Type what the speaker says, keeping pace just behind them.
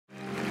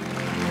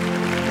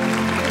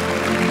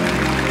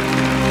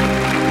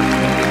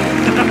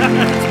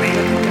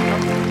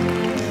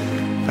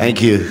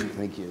Thank you.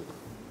 Thank you.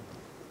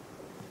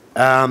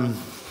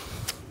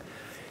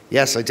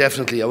 Yes, I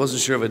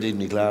wasn't sure if I needed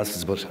any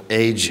glasses, but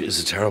age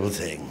is a terrible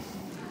thing.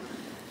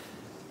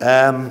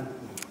 Best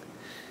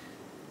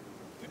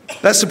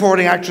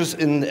Supporting Actress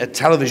in a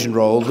Television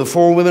Role. The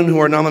 4 women who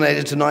are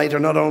nominated tonight are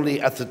not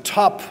only at the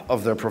top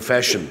of their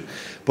profession,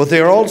 but they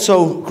are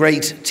also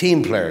great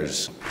team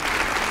players.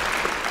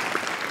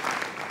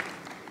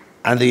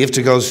 And the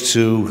IFTA goes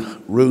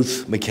to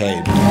Ruth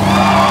McCabe.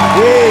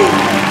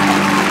 Yay.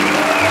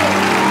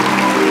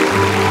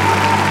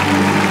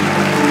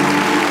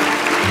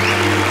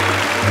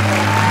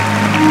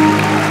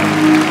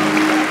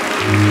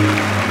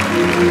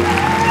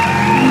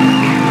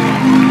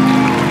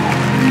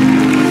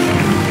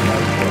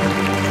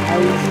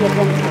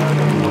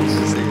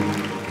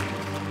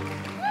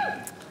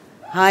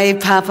 Hi,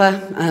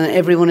 Papa, and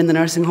everyone in the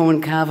nursing home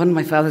in Cavan.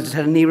 My father just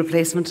had a knee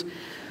replacement.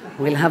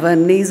 We'll have a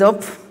knees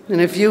up in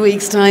a few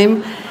weeks'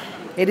 time.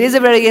 It is a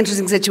very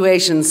interesting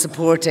situation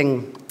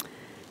supporting.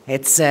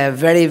 It's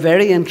very,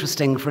 very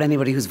interesting for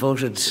anybody who's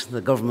voted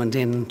the government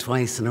in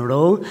twice in a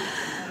row.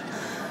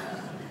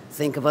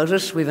 Think about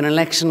it. We have an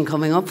election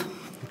coming up.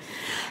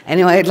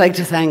 Anyway, I'd like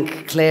to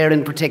thank Claire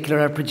in particular,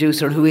 our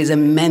producer, who is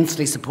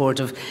immensely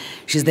supportive.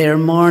 She's there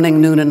morning,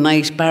 noon and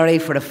night. Barry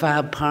for the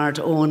fab part,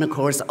 Owen, of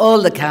course,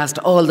 all the cast,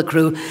 all the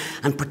crew,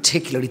 and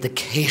particularly the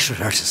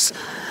caterers.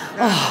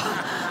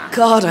 Oh,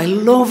 God, I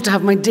love to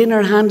have my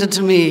dinner handed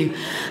to me.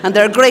 And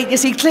they're great. You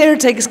see, Claire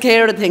takes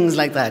care of things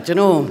like that, you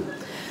know.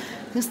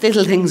 These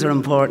little things are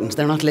important.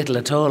 They're not little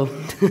at all.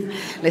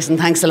 Listen,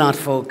 thanks a lot,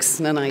 folks.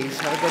 Good night.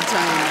 Have a good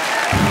time.